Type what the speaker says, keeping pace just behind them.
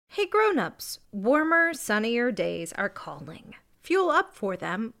Hey grown-ups, warmer, sunnier days are calling. Fuel up for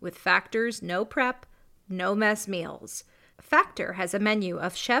them with Factor's no prep, no mess meals. Factor has a menu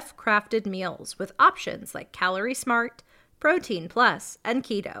of chef-crafted meals with options like Calorie Smart, Protein Plus, and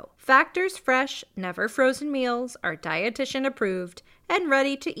Keto. Factor's fresh, never frozen meals are dietitian approved and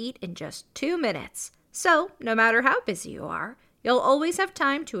ready to eat in just 2 minutes. So, no matter how busy you are, you'll always have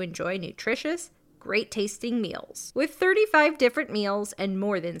time to enjoy nutritious, great-tasting meals. With 35 different meals and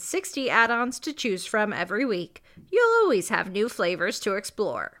more than 60 add-ons to choose from every week, you'll always have new flavors to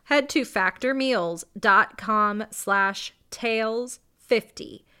explore. Head to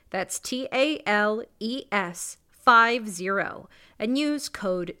factormeals.com/tales50. That's TALES 50 and use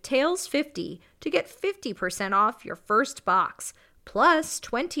code TALES50 to get 50% off your first box plus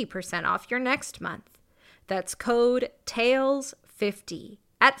 20% off your next month. That's code TALES50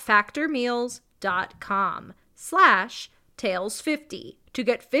 at factormeals.com/tales50 to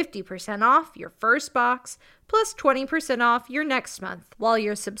get 50% off your first box plus 20% off your next month while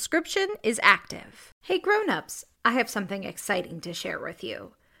your subscription is active. Hey grown-ups, I have something exciting to share with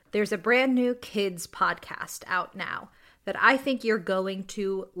you. There's a brand new kids podcast out now that I think you're going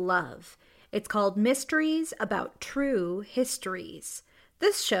to love. It's called Mysteries About True Histories.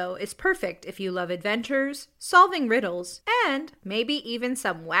 This show is perfect if you love adventures, solving riddles, and maybe even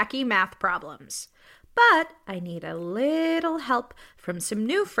some wacky math problems. But I need a little help from some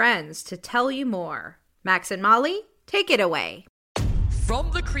new friends to tell you more. Max and Molly, take it away.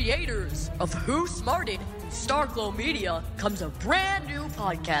 From the creators of Who Smarted, Starglow Media, comes a brand new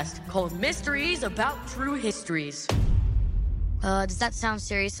podcast called Mysteries About True Histories. Does that sound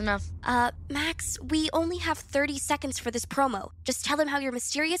serious enough? Max, we only have 30 seconds for this promo. Just tell them how your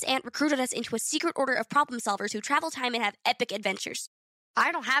mysterious aunt recruited us into a secret order of problem solvers who travel time and have epic adventures.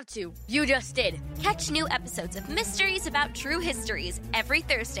 I don't have to. You just did. Catch new episodes of Mysteries About True Histories every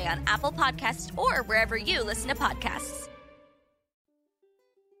Thursday on Apple Podcasts or wherever you listen to podcasts.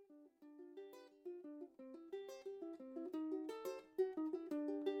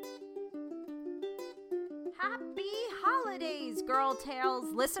 Happy holidays, Girl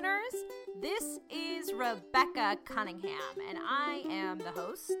Tales listeners. This is Rebecca Cunningham, and I am the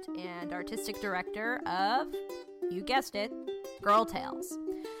host and artistic director of, you guessed it, Girl Tales.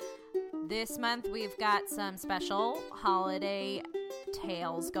 This month we've got some special holiday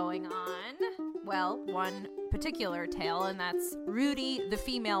tales going on. Well, one particular tale, and that's Rudy the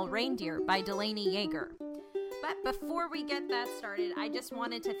Female Reindeer by Delaney Yeager. But before we get that started, I just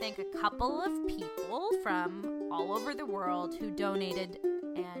wanted to thank a couple of people from all over the world who donated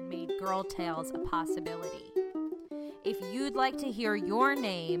and made Girl Tales a possibility. If you'd like to hear your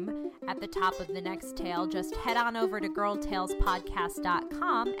name at the top of the next tale, just head on over to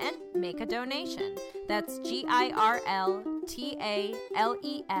girltalespodcast.com and make a donation. That's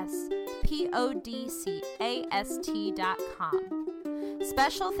girltalespodcast.com.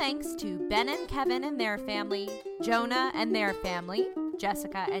 Special thanks to Ben and Kevin and their family, Jonah and their family,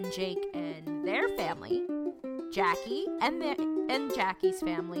 Jessica and Jake and their family, Jackie and Jackie's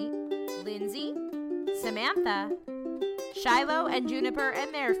family, Lindsay, Samantha, Shiloh and Juniper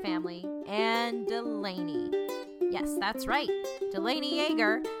and their family, and Delaney. Yes, that's right. Delaney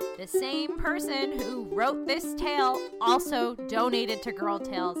Yeager, the same person who wrote this tale, also donated to Girl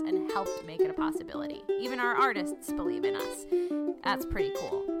Tales and helped make it a possibility. Even our artists believe in us. That's pretty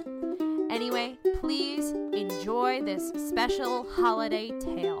cool. Anyway, please enjoy this special holiday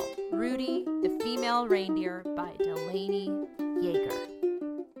tale, Rudy the Female Reindeer by Delaney Yeager.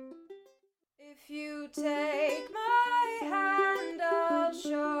 If you take my hand, I'll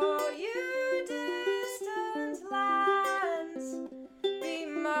show you distant lands. Be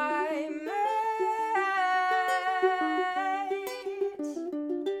my mate.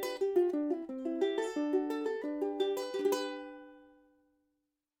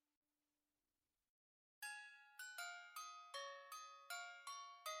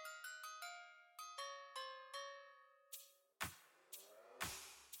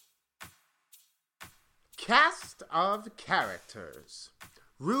 Cast of characters.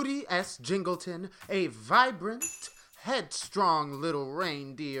 Rudy S. Jingleton, a vibrant, headstrong little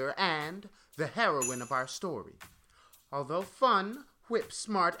reindeer and the heroine of our story. Although fun,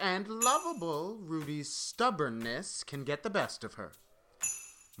 whip-smart, and lovable, Rudy's stubbornness can get the best of her.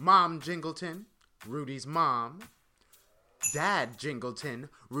 Mom Jingleton, Rudy's mom. Dad Jingleton,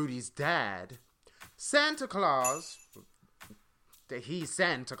 Rudy's dad. Santa Claus, he's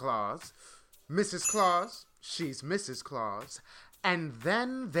Santa Claus. Mrs. Claus, she's Mrs. Claus. And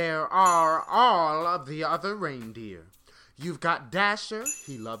then there are all of the other reindeer. You've got Dasher,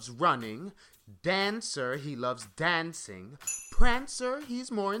 he loves running. Dancer, he loves dancing. Prancer,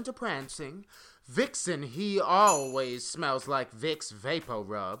 he's more into prancing. Vixen, he always smells like Vicks Vapor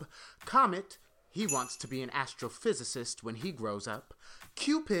Rub. Comet, he wants to be an astrophysicist when he grows up.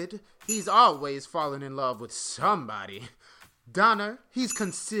 Cupid, he's always fallen in love with somebody. Donner, he's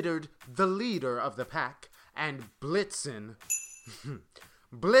considered the leader of the pack. And Blitzen,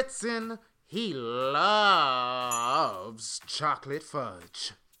 he loves chocolate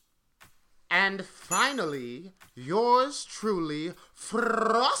fudge. And finally, yours truly,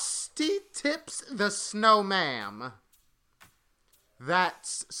 Frosty Tips the Snowman.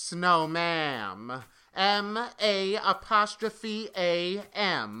 That's Snowman. M-A''A'-M.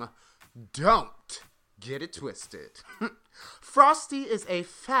 Don't get it twisted. Frosty is a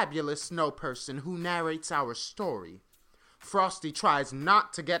fabulous snow person who narrates our story. Frosty tries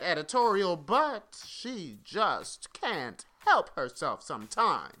not to get editorial, but she just can't help herself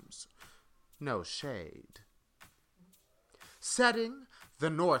sometimes. No shade. Setting, the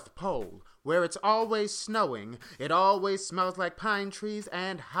North Pole, where it's always snowing, it always smells like pine trees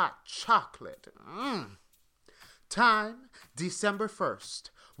and hot chocolate. Time, December 1st,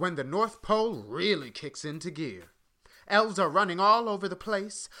 when the North Pole really kicks into gear. Elves are running all over the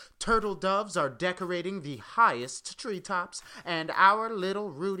place, turtle doves are decorating the highest treetops, and our little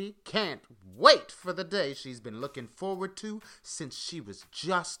Rudy can't wait for the day she's been looking forward to since she was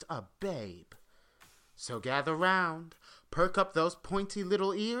just a babe. So gather round, perk up those pointy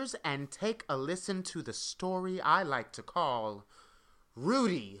little ears, and take a listen to the story I like to call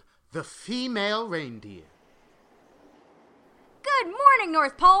Rudy, the Female Reindeer. Good morning,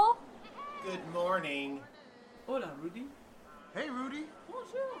 North Pole. Good morning. Hola, Rudy. Hey, Rudy.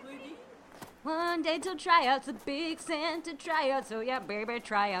 Bonjour, Rudy. One day till tryouts, a big Santa tryout. So yeah, baby,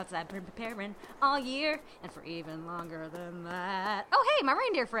 tryouts I've been preparing all year, and for even longer than that. Oh, hey, my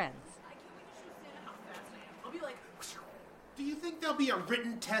reindeer friends. I'll be like, Do you think there'll be a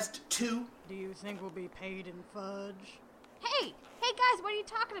written test too? Do you think we'll be paid in fudge? Hey guys, what are you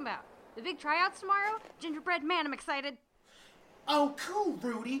talking about? The big tryouts tomorrow? Gingerbread man, I'm excited. Oh, cool,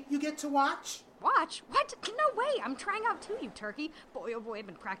 Rudy. You get to watch? Watch? What? No way, I'm trying out too, you turkey. Boy, oh boy, I've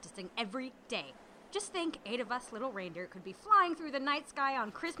been practicing every day. Just think 8 of us little reindeer could be flying through the night sky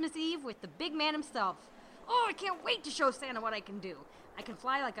on Christmas Eve with the big man himself. Oh, I can't wait to show Santa what I can do. I can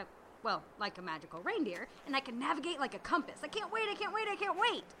fly like a magical reindeer, and I can navigate like a compass. I can't wait.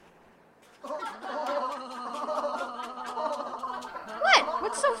 What?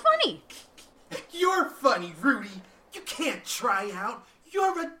 What's so funny? You're funny, Rudy. You can't try out.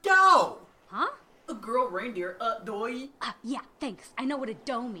 You're a doe. Huh? a girl reindeer, doy. Yeah, thanks. I know what a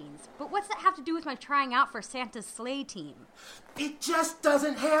doe means. But what's that have to do with my trying out for Santa's sleigh team? It just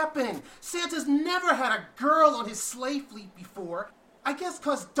doesn't happen. Santa's never had a girl on his sleigh fleet before. I guess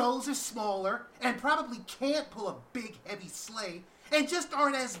because does are smaller and probably can't pull a big, heavy sleigh and just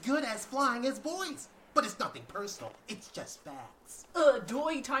aren't as good as flying as boys. But it's nothing personal. It's just facts.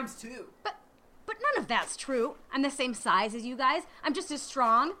 Doy times 2. But none of that's true. I'm the same size as you guys. I'm just as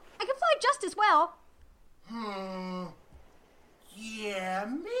strong. I can fly just as well. Yeah,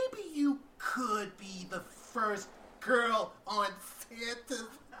 maybe you could be the first girl on Santa's...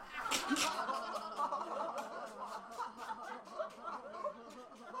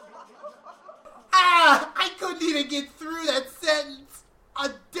 I couldn't even get through that sentence. A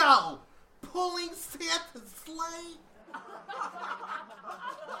doe pulling Santa's sleigh.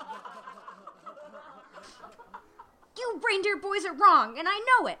 You reindeer boys are wrong, and I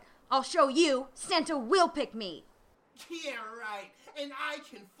know it. I'll show you. Santa will pick me. Yeah, right. And I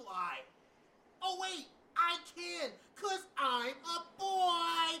can fly. Oh, wait. I can, 'cause I'm a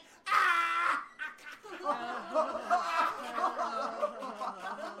boy. Ah!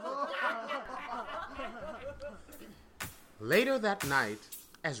 Later that night,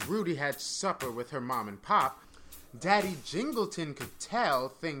 as Rudy had supper with her mom and pop, Daddy Jingleton could tell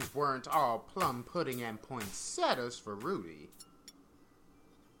things weren't all plum pudding and poinsettias for Rudy.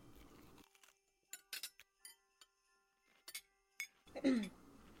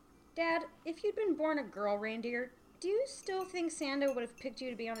 Dad, if you'd been born a girl reindeer, do you still think Santa would have picked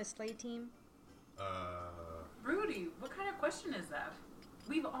you to be on his sleigh team? Rudy, what kind of question is that?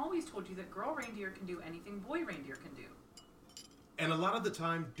 We've always told you that girl reindeer can do anything boy reindeer can do. And a lot of the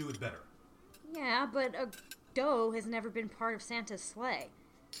time, do it better. Yeah, but a doe has never been part of Santa's sleigh.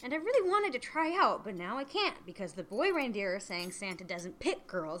 And I really wanted to try out, but now I can't, because the boy reindeer are saying Santa doesn't pick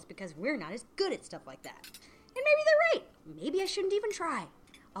girls because we're not as good at stuff like that. And maybe they're right. Maybe I shouldn't even try.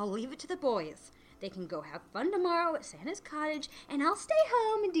 I'll leave it to the boys. They can go have fun tomorrow at Santa's cottage, and I'll stay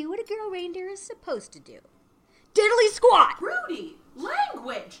home and do what a girl reindeer is supposed to do. Diddly squat! Rudy,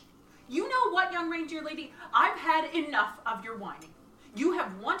 language! You know what, young reindeer lady? I've had enough of your whining. You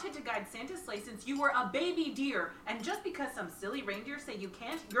have wanted to guide Santa's sleigh since you were a baby deer, and just because some silly reindeer say you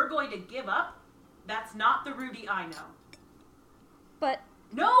can't, you're going to give up? That's not the Rudy I know. But...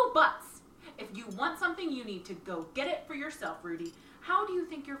 No buts! If you want something, you need to go get it for yourself, Rudy. How do you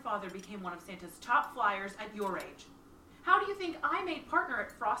think your father became one of Santa's top flyers at your age? How do you think I made partner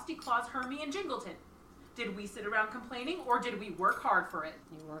at Frosty Claus, Hermie, and Jingleton? Did we sit around complaining, or did we work hard for it?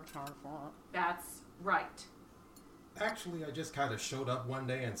 You worked hard for it. That's right. Actually, I just kind of showed up one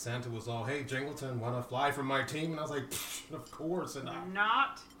day and Santa was all, "Hey, Jingleton, want to fly for my team?" And I was like, "Of course." And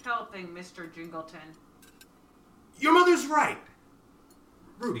Not helping, Mr. Jingleton. Your mother's right.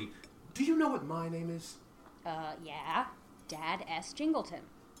 Rudy, do you know what my name is? Yeah. Dad S. Jingleton.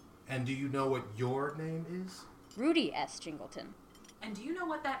 And do you know what your name is? Rudy S. Jingleton. And do you know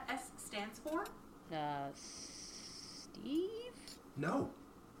what that S stands for? Steve? No.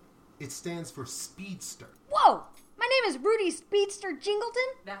 It stands for Speedster. Whoa! My name is Rudy Speedster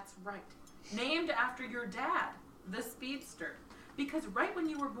Jingleton? That's right. Named after your dad, the Speedster. Because right when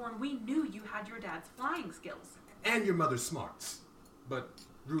you were born, we knew you had your dad's flying skills. And your mother's smarts. But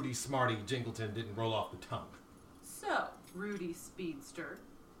Rudy Smarty Jingleton didn't roll off the tongue. So, Rudy Speedster,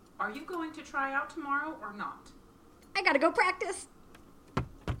 are you going to try out tomorrow or not? I gotta go practice.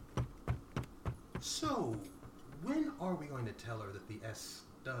 So, when are we going to tell her that the S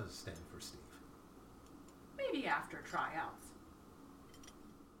does stand for Steve? Maybe after tryouts.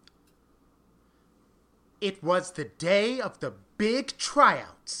 It was the day of the big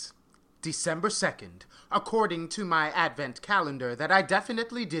tryouts, December 2nd, according to my advent calendar that I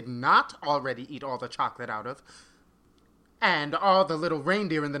definitely did not already eat all the chocolate out of. And all the little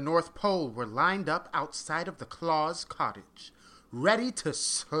reindeer in the North Pole were lined up outside of the Claus cottage, ready to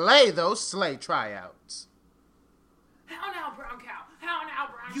slay those sleigh tryouts. How now, brown cow? How now,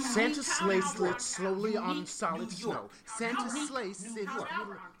 brown cow? Santa's How sleigh now, slid brown cow? slowly on Unique solid New snow. York. Santa's Unique sleigh New slid York.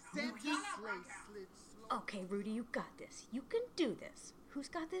 slowly. Unique Santa's New York. sleigh slid slowly. Okay, Rudy, you got this. You can do this. Who's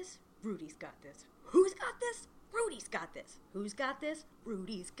got this? Rudy's got this. Who's got this? Rudy's got this. Who's got this?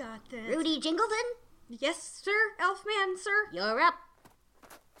 Rudy's got this. Rudy Jingleton? Yes, sir, Elfman, sir. You're up.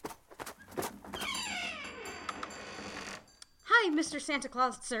 Hi, Mr. Santa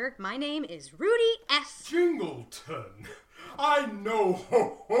Claus, sir. My name is Rudy S. Jingleton! I know,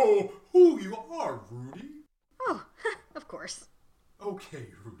 ho ho, who you are, Rudy. Oh, of course. Okay,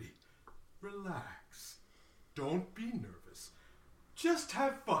 Rudy. Relax. Don't be nervous. Just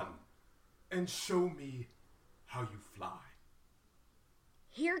have fun. And show me how you fly.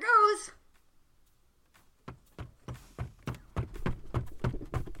 Here goes.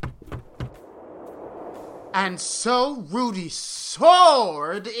 And so Rudy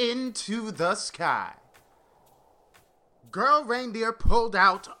soared into the sky. Girl Reindeer pulled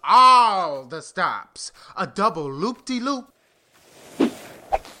out all the stops. A double loop-de-loop.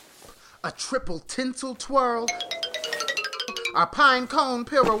 A triple tinsel twirl. A pine cone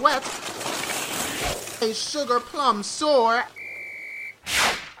pirouette. A sugar plum soar.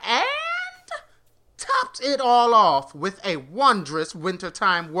 And topped it all off with a wondrous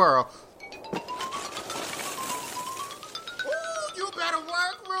wintertime whirl.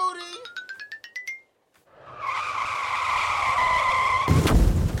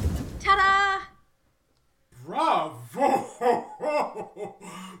 Bravo!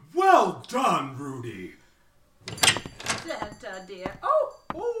 Well done, Rudy. Santa dear.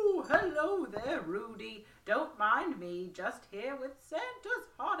 Oh, hello there, Rudy. Don't mind me, just here with Santa's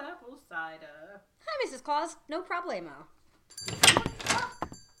hot apple cider. Hi, Mrs. Claus. No problemo.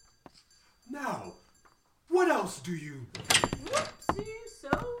 Now, what else do you... Whoopsie, so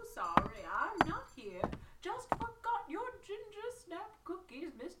sorry. I'm not here. Just forgot your ginger snap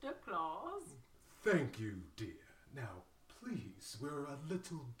cookies, Mr. Claus. Thank you, dear. Now, please, we're a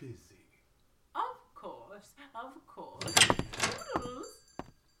little busy. Of course. Toodles.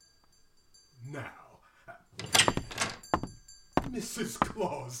 Now, Mrs.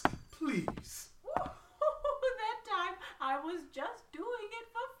 Claus, please. That time I was just doing it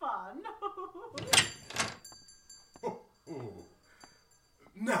for fun.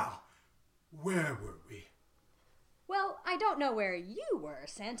 Now, where were we? Well, I don't know where you were,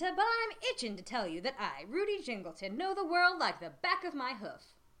 Santa, but I'm itching to tell you that I, Rudy Jingleton, know the world like the back of my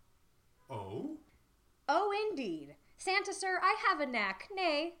hoof. Oh? Oh, indeed. Santa, sir, I have a knack,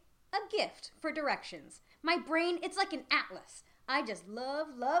 nay, a gift for directions. My brain, it's like an atlas. I just love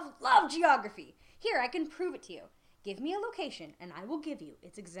geography. Here, I can prove it to you. Give me a location, and I will give you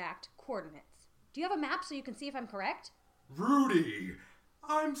its exact coordinates. Do you have a map so you can see if I'm correct? Rudy,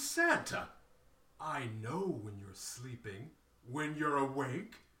 I'm Santa. I know when you're sleeping, when you're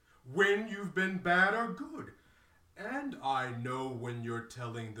awake, when you've been bad or good. And I know when you're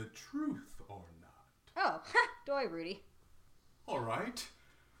telling the truth or not. Oh, do I, Rudy? All right.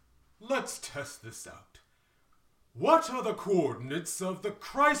 Let's test this out. What are the coordinates of the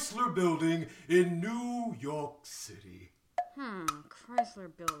Chrysler Building in New York City? Chrysler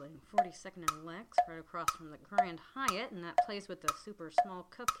Building, 42nd and Lex, right across from the Grand Hyatt, and that place with the super small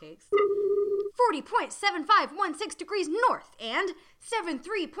cupcakes. 40.7516 degrees north and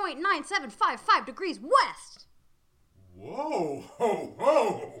 73.9755 degrees west. Whoa, ho,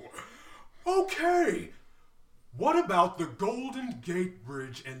 ho! Okay, what about the Golden Gate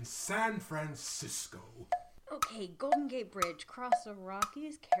Bridge in San Francisco? Okay, Golden Gate Bridge, cross the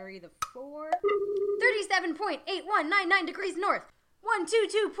Rockies, carry the 4. 37.8199 degrees north,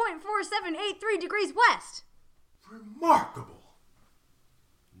 122.4783 degrees west. Remarkable.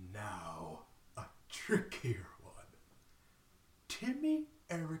 Now, a trickier one. Timmy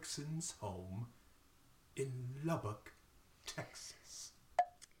Erickson's home in Lubbock, Texas.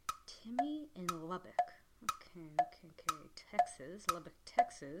 Timmy in Lubbock. Okay. Texas, Lubbock,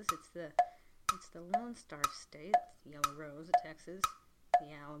 Texas. It's the Lone Star State. It's the Yellow Rose of Texas.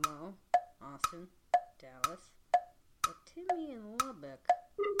 The Alamo, Austin, Dallas. But Timmy in Lubbock.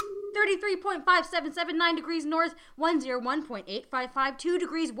 33.5779 degrees north, 101.8552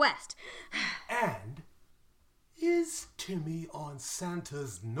 degrees west. And is Timmy on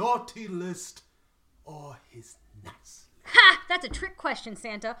Santa's naughty list or his nice list? Ha! That's a trick question,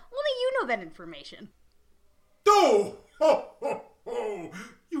 Santa. Only you know that information. Oh! Ho, ho, ho!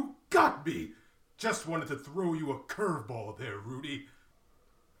 You got me! Just wanted to throw you a curveball there, Rudy.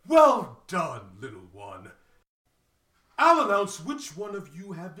 Well done, little one. I'll announce which one of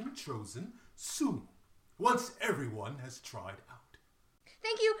you have been chosen soon, once everyone has tried out.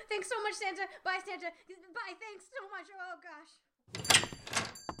 Thank you. Thanks so much, Santa. Bye, Santa. Bye. Thanks so much. Oh, gosh.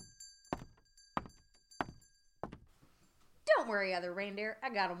 Don't worry, other reindeer. I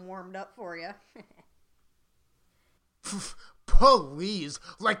got them warmed up for you. Please,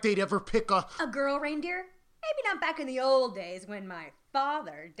 like they'd ever pick a girl reindeer? Maybe not back in the old days when my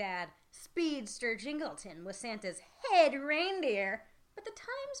father, Dad, Speedster Jingleton, was Santa's head reindeer. But the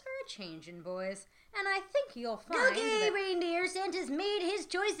times are a-changin', boys, and I think you'll find Okay, reindeer, Santa's made his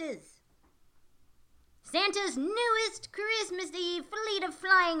choices. Santa's newest Christmas Eve fleet of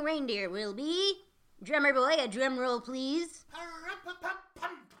flying reindeer will be... Drummer boy, a drum roll, please.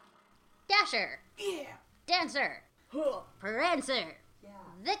 Dasher. Yeah. Dancer. Prancer. Yeah.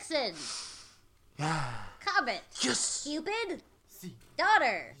 Vixen. Comet. Yes. Cupid. See.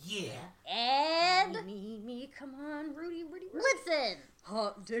 Daughter. Yeah. And... Me, come on, Rudy. Blitzen.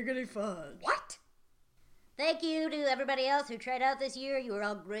 Hot diggity fudge. What? Thank you to everybody else who tried out this year. You were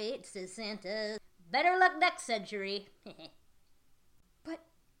all great, says Santa. Better luck next century. But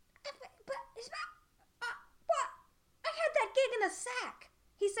is that... what? I had that gig in a sack.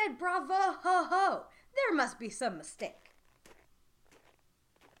 He said bravo, ho, ho. There must be some mistake.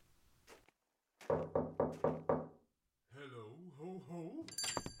 Hello, ho, ho.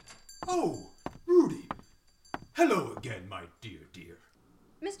 Oh, Rudy. Hello again, my dear.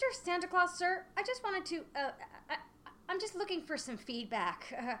 Mr. Santa Claus, sir, I just wanted to, I'm just looking for some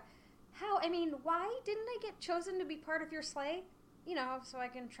feedback. Why didn't I get chosen to be part of your sleigh? You know, so I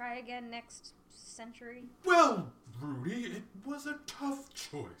can try again next century. Well, Rudy, it was a tough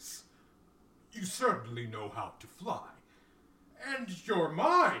choice. You certainly know how to fly. And your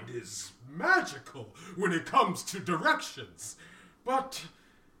mind is magical when it comes to directions. But,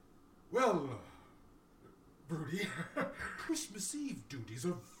 well, Rudy, Christmas Eve duties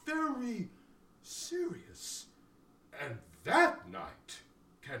are very serious. And that night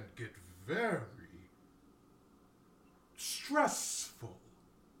can get very stressful.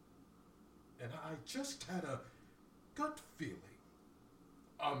 And I just had a gut feeling,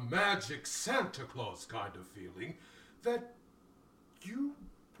 a magic Santa Claus kind of feeling, that you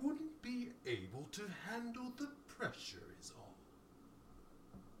wouldn't be able to handle the pressure is all.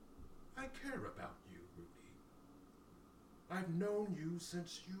 I care about you, Rudy. I've known you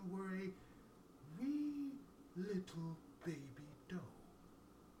since you were a wee little baby doe.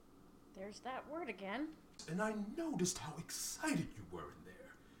 There's that word again. And I noticed how excited you were in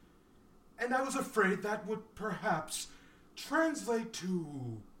there. And I was afraid that would perhaps translate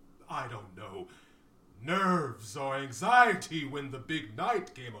to, I don't know, nerves or anxiety when the big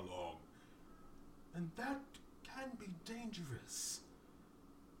night came along. And that can be dangerous.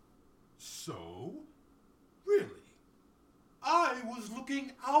 So, really, I was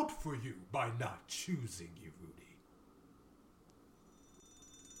looking out for you by not choosing you, Rudy.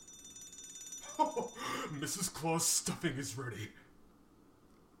 Oh, Mrs. Claus' stuffing is ready.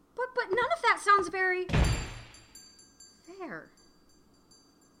 But none of that sounds very fair.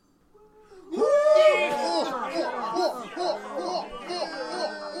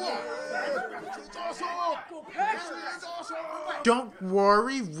 Don't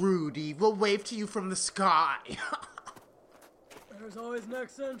worry, Rudy. We'll wave to you from the sky. There's always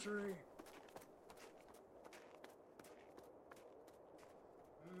next century.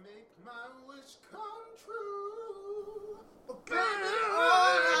 Make my wish come true.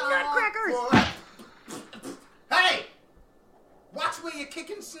 Nutcrackers! Hey! Watch where you're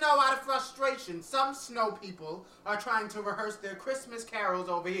kicking snow out of frustration. Some snow people are trying to rehearse their Christmas carols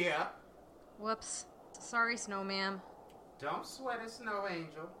over here. Whoops. Sorry, Snowman. Don't sweat it, Snow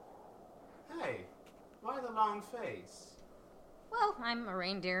Angel. Hey, why the long face? Well, I'm a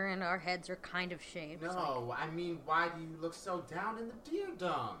reindeer and our heads are kind of shaved. No, I mean, why do you look so down in the deer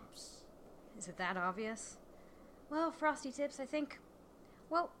dumps? Is it that obvious? Well, Frosty Tips, I think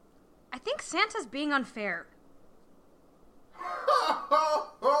Santa's being unfair.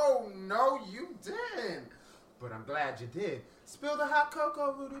 Oh, no, you didn't. But I'm glad you did. Spill the hot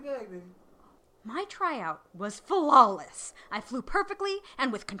cocoa, Rudy baby. My tryout was flawless. I flew perfectly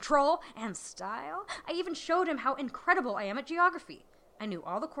and with control and style. I even showed him how incredible I am at geography. I knew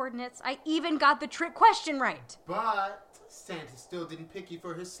all the coordinates. I even got the trick question right. But Santa still didn't pick you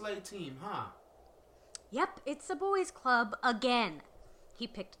for his sleigh team, huh? Yep, it's a boys' club again. He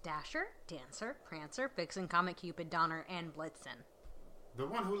picked Dasher, Dancer, Prancer, Vixen, Comet, Cupid, Donner, and Blitzen. The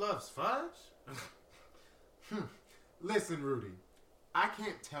one who loves fudge? Listen, Rudy. I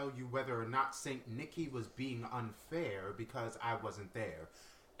can't tell you whether or not St. Nicky was being unfair because I wasn't there.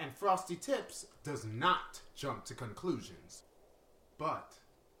 And Frosty Tips does not jump to conclusions. But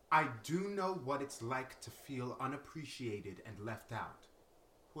I do know what it's like to feel unappreciated and left out.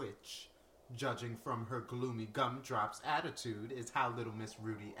 Which, judging from her gloomy gumdrops attitude, is how little Miss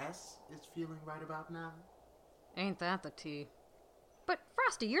Rudy S. is feeling right about now. Ain't that the tea? But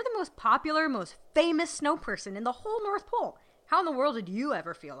Frosty, you're the most popular, most famous snow person in the whole North Pole. How in the world did you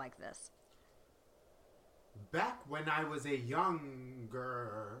ever feel like this? Back when I was a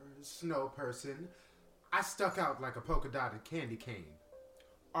younger snow person, I stuck out like a polka-dotted candy cane.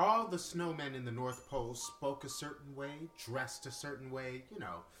 All the snowmen in the North Pole spoke a certain way, dressed a certain way,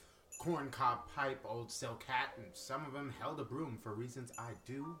 corncob pipe, old silk hat, and some of them held a broom for reasons I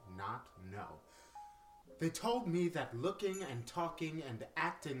do not know. They told me that looking and talking and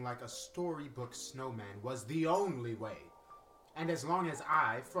acting like a storybook snowman was the only way. And as long as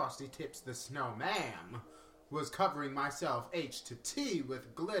I, Frosty Tips the Snowman, was covering myself H to T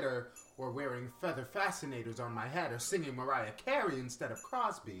with glitter or wearing feather fascinators on my head or singing Mariah Carey instead of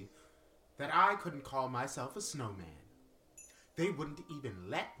Crosby, that I couldn't call myself a snowman. They wouldn't even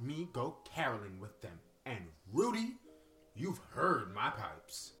let me go caroling with them. And Rudy, you've heard my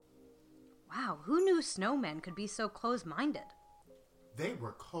pipes. Wow, who knew snowmen could be so close-minded? They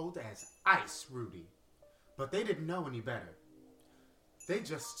were cold as ice, Rudy. But they didn't know any better. They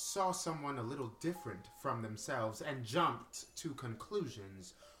just saw someone a little different from themselves and jumped to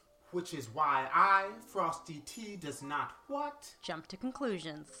conclusions, which is why I, Frosty T, does not what? Jump to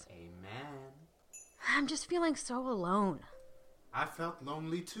conclusions. Amen. I'm just feeling so alone. I felt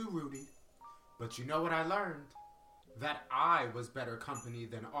lonely too, Rudy. But you know what I learned? That I was better company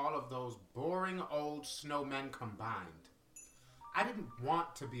than all of those boring old snowmen combined. I didn't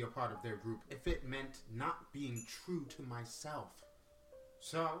want to be a part of their group if it meant not being true to myself.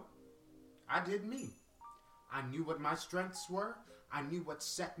 So, I did me. I knew what my strengths were, I knew what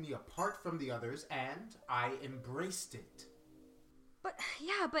set me apart from the others, and I embraced it. But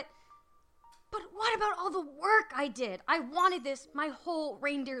what about all the work I did? I wanted this my whole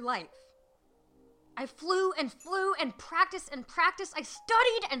reindeer life. I flew and practiced and practiced. I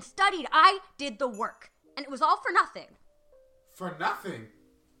studied and studied. I did the work. And it was all for nothing. For nothing?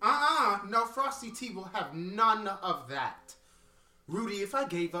 No, Frosty T will have none of that. Rudy, if I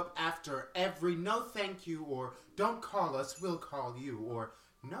gave up after every no thank you or don't call us, we'll call you, or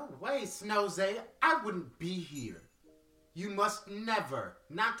no way, Snowzay, I wouldn't be here. You must never,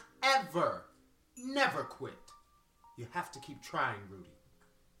 not ever, never quit. You have to keep trying, Rudy.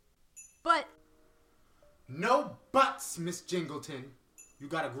 But... No buts, Miss Jingleton. You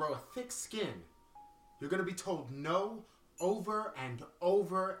gotta grow a thick skin. You're gonna be told no over and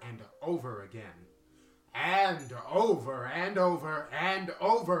over and over again. And over and over and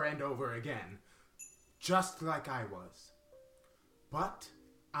over and over again. Just like I was. But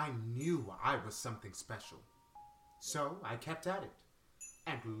I knew I was something special. So I kept at it.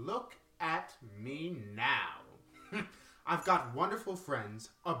 And look at me now. I've got wonderful friends,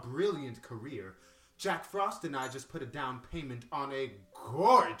 a brilliant career, Jack Frost and I just put a down payment on a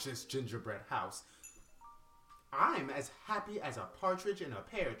gorgeous gingerbread house. I'm as happy as a partridge in a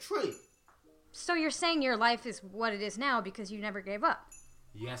pear tree. So you're saying your life is what it is now because you never gave up?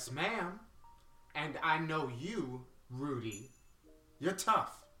 Yes, ma'am. And I know you, Rudy. You're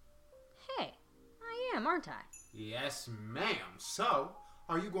tough. Hey, I am, aren't I? Yes, ma'am. So,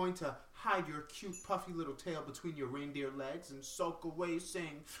 are you going to hide your cute puffy little tail between your reindeer legs and sulk away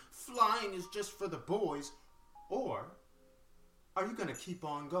saying flying is just for the boys? Or are you going to keep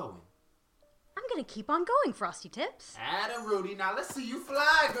on going? I'm going to keep on going, Frosty Tips. Atta Rudy, now let's see you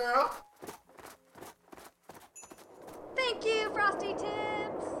fly, girl. Thank you, Frosty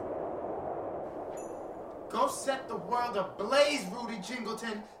Tips. Go set the world ablaze, Rudy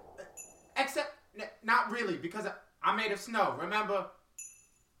Jingleton. Except, not really, because I'm made of snow, remember?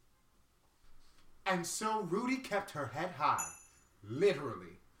 And so Rudy kept her head high.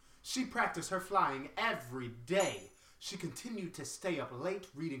 Literally. She practiced her flying every day. She continued to stay up late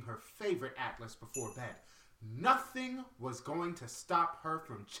reading her favorite atlas before bed. Nothing was going to stop her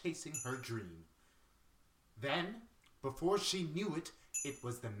from chasing her dream. Then, before she knew it, it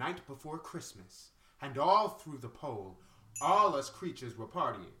was the night before Christmas. And all through the pole, all us creatures were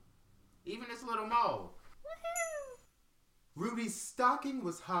partying. Even his little mole. Rudy's stocking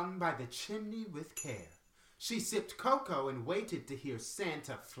was hung by the chimney with care. She sipped cocoa and waited to hear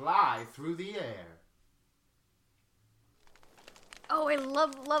Santa fly through the air. Oh, I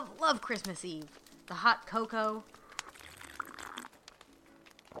love Christmas Eve. The hot cocoa.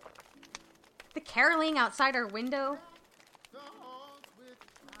 The caroling outside our window.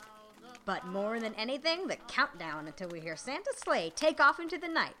 But more than anything, the countdown until we hear Santa's sleigh take off into the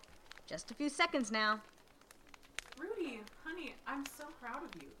night. Just a few seconds now. Rudy, honey, I'm so proud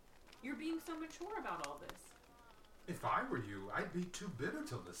of you. You're being so mature about all this. If I were you, I'd be too bitter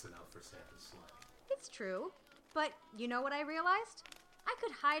to listen out for Santa's sleigh. It's true. But you know what I realized? I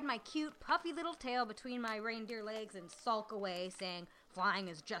could hide my cute, puffy little tail between my reindeer legs and sulk away saying flying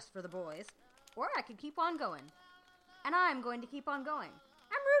is just for the boys. Or I could keep on going. And I'm going to keep on going.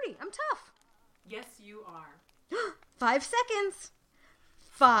 I'm Rudy. I'm tough. Yes, you are. 5 seconds.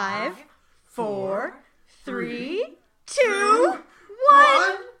 5, 4, 3, 2, 1.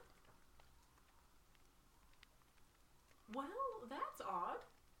 Well, that's odd.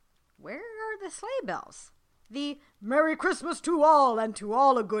 Where are the sleigh bells? The Merry Christmas to all and to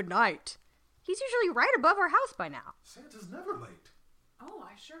all a good night. He's usually right above our house by now. Santa's never late. Oh,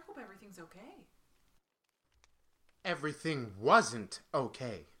 I sure hope everything's okay. Everything wasn't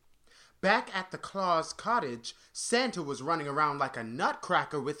okay. Back at the Claus cottage, Santa was running around like a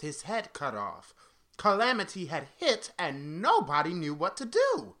nutcracker with his head cut off. Calamity had hit and nobody knew what to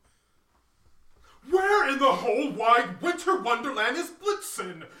do. Where in the whole wide winter wonderland is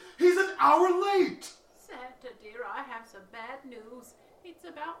Blitzen? He's an hour late. Santa, dear, I have some bad news. It's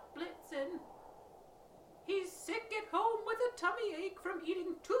about Blitzen. He's sick at home with a tummy ache from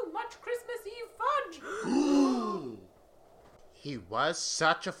eating too much Christmas Eve fudge. He was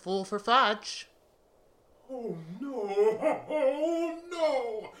such a fool for fudge. Oh no! Oh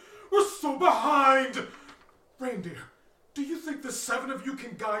no! We're so behind! Reindeer, do you think the 7 of you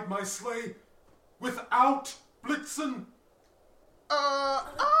can guide my sleigh without Blitzen?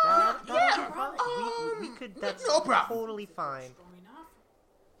 We could. That's no problem. Totally fine. Strong enough.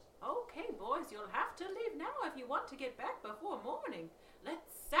 Okay, boys, you'll have to leave now if you want to get back before morning.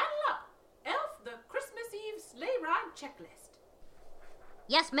 Let's saddle up. Elf, the Christmas Eve sleigh ride checklist.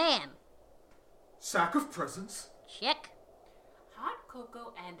 Yes, ma'am. Sack of presents. Check. Hot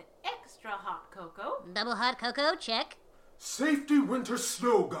cocoa and extra hot cocoa. Double hot cocoa, check. Safety winter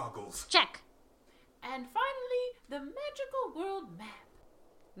snow goggles. Check. And finally, the magical world map.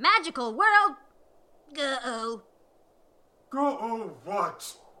 Magical world. Go. Go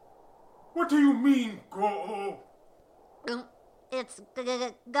what? What do you mean, go? It's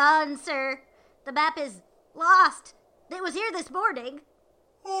gone, sir. The map is lost. It was here this morning.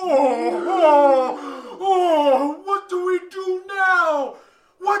 Oh, what do we do now?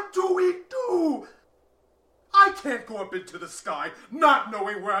 What do we do? I can't go up into the sky not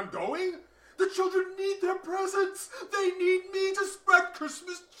knowing where I'm going. The children need their presents. They need me to spread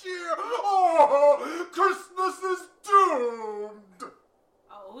Christmas cheer. Oh, Christmas is doomed.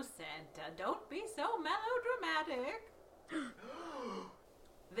 Oh, Santa, don't be so melodramatic.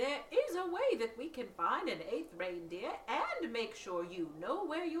 There is a way that we can find an 8th reindeer and make sure you know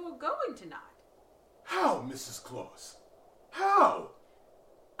where you're going tonight. How, Mrs. Claus? How?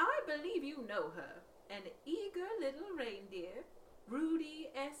 I believe you know her. An eager little reindeer,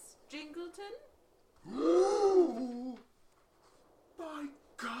 Rudy S. Jingleton. By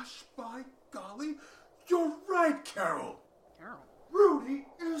gosh, by golly,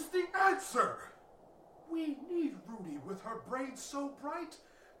 brain so bright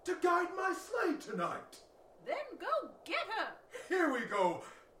to guide my sleigh tonight? Then go get her. Here we go.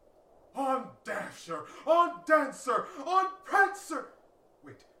 On Dasher, on Dancer, on Prancer.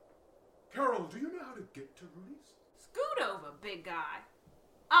 Wait, Carol, do you know how to get to Rudy's? Scoot over, big guy.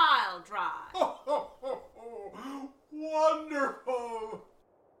 I'll drive. Wonderful!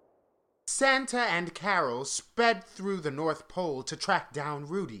 Santa and Carol sped through the North Pole to track down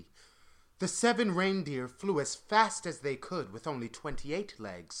Rudy. The 7 reindeer flew as fast as they could with only 28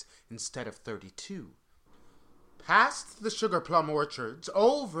 legs instead of 32. Past the sugar plum orchards,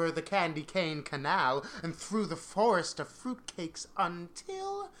 over the candy cane canal, and through the forest of fruitcakes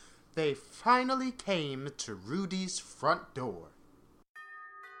until they finally came to Rudy's front door.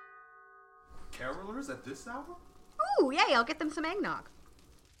 Carolers at this hour? Ooh, yay, I'll get them some eggnog.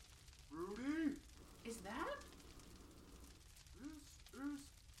 Rudy? Is that? This is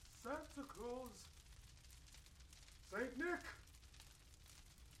Santa Claus. Saint Nick.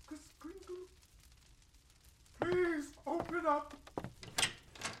 Please open up.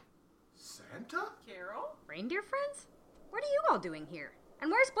 Santa? Carol? Reindeer friends? What are you all doing here?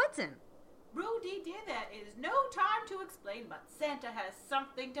 And where's Blitzen? Rudy, dear, there is no time to explain, but Santa has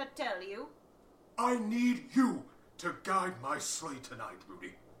something to tell you. I need you to guide my sleigh tonight,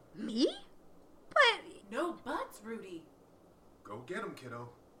 Rudy. Me? But... No buts, Rudy. Go get him, kiddo.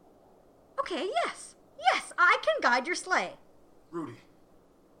 Okay, yes. Yes, I can guide your sleigh. Rudy,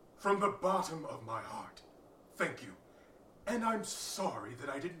 from the bottom of my heart, thank you. And I'm sorry that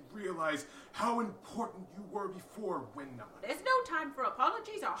I didn't realize how important you were before when not. There's no time for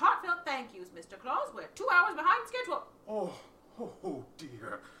apologies or heartfelt thank yous, Mr. Claus. We're 2 hours behind schedule. Oh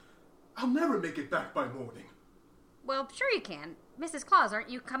dear. I'll never make it back by morning. Well, sure you can. Mrs. Claus, aren't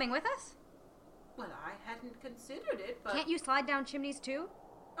you coming with us? Well, I hadn't considered it, but... Can't you slide down chimneys too?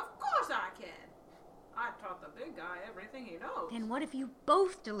 Of course I can. I taught the big guy everything he knows. Then what if you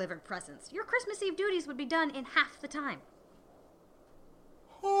both delivered presents? Your Christmas Eve duties would be done in half the time.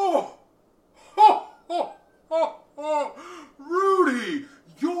 Oh! Rudy,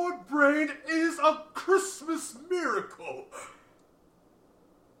 your brain is a Christmas miracle.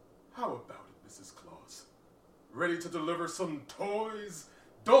 How about it, Mrs. Claus? Ready to deliver some toys,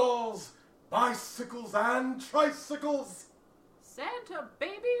 dolls, bicycles, and tricycles? Santa,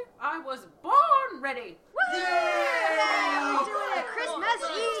 baby, I was born ready. Woo! Yay! Do it! Christmas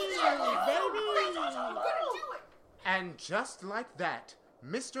Eve, baby! I'm gonna do it! And just like that,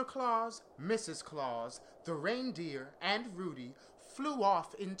 Mr. Claus, Mrs. Claus, the reindeer, and Rudy flew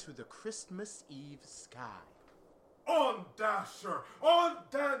off into the Christmas Eve sky. On Dasher, on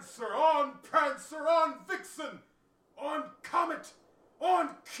Dancer, on Prancer, on Vixen, on Comet,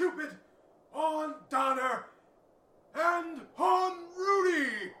 on Cupid, on Donner, and on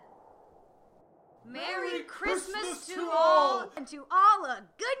Rudy! Merry Christmas to all, and to all a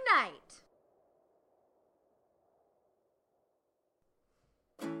good night!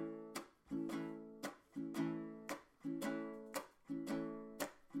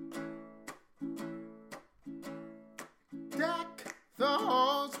 Deck the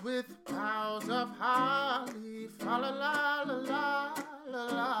halls with boughs of holly, fa la la la la la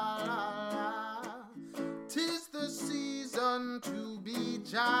la la. 'Tis the season to be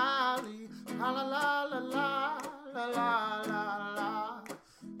jolly, fa la la la la la la la la.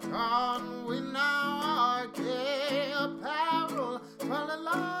 Don we now our gay apparel, fa la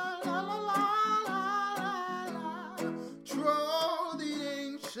la la la la la la. Troll the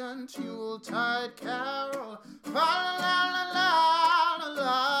ancient Yuletide carol, fa la la la la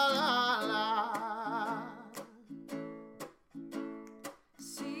la la.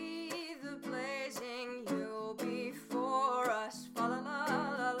 See the blazing Yule before us, fa la la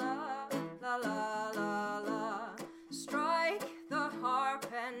la la la la la. Strike the harp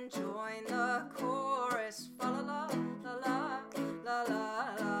and join the chorus, fa la la la la la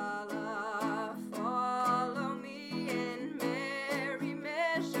la la. Follow me in merry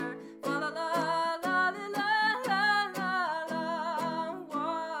measure, fa la la la la la la,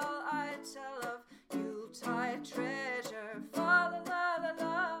 while I tell of Yuletide treasure, fa la la la la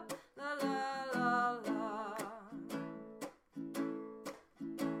la.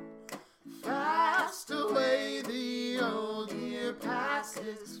 Fast away the old year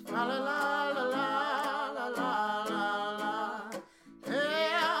passes, fa la la la la la la la la.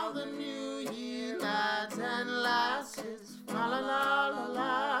 Hail the new year, lads and lasses, fa la la la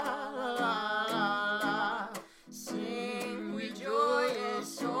la la la la. Sing we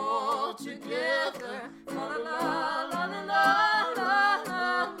joyous all together, fa la la la la la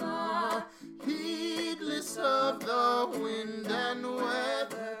la la. Heedless of the wind and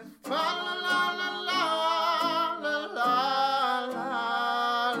weather, fa la la la la la la.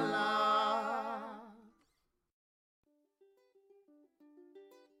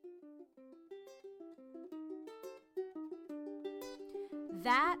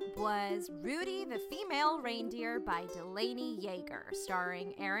 That was Rudy the Female Reindeer by Delaney Yeager,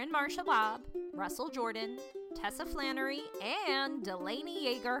 starring Aaron Marshall Bob, Russell Jordan, Tessa Flannery, and Delaney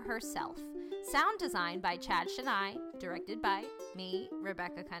Yeager herself. Sound design by Chad Shania, directed by me,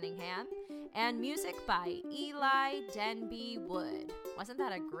 Rebecca Cunningham, and music by Eli Denby Wood. Wasn't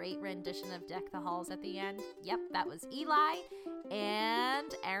that a great rendition of Deck the Halls at the end? Yep, that was Eli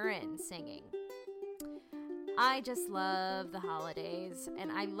and Aaron singing. I just love the holidays,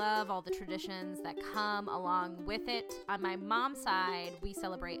 and I love all the traditions that come along with it. On my mom's side, we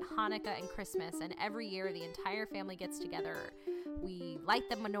celebrate Hanukkah and Christmas, and every year the entire family gets together. We light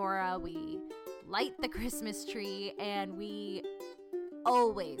the menorah, we light the Christmas tree, and we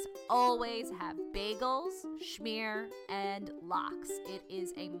always have bagels, schmear, and lox. It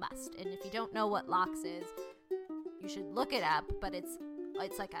is a must. And if you don't know what lox is, you should look it up, but it's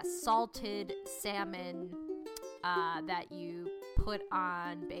like a salted salmon that you put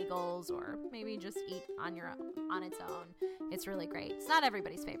on bagels or maybe just eat on its own. It's really great. It's not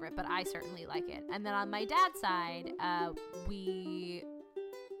everybody's favorite, but I certainly like it. And then on my dad's side,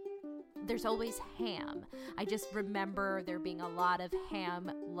 there's always ham. I just remember there being a lot of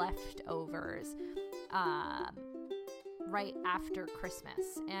ham leftovers right after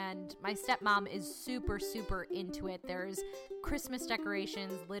Christmas. And my stepmom is super, super into it. There's Christmas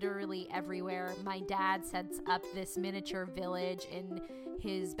decorations literally everywhere. My dad sets up this miniature village in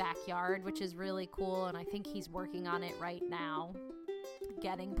his backyard, which is really cool. And I think he's working on it right now,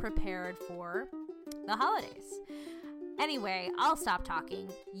 getting prepared for the holidays. Anyway, I'll stop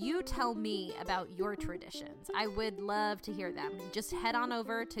talking. You tell me about your traditions. I would love to hear them. Just head on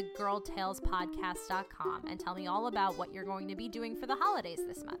over to girltalespodcast.com and tell me all about what you're going to be doing for the holidays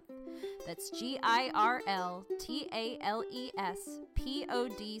this month. That's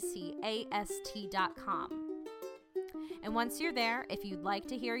girltalespodcast.com. And once you're there, if you'd like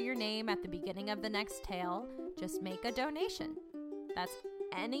to hear your name at the beginning of the next tale, just make a donation. That's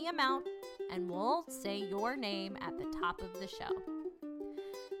any amount, and we'll say your name at the top of the show.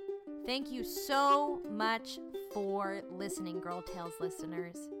 Thank you so much for listening, Girl Tales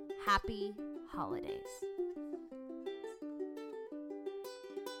listeners. Happy holidays.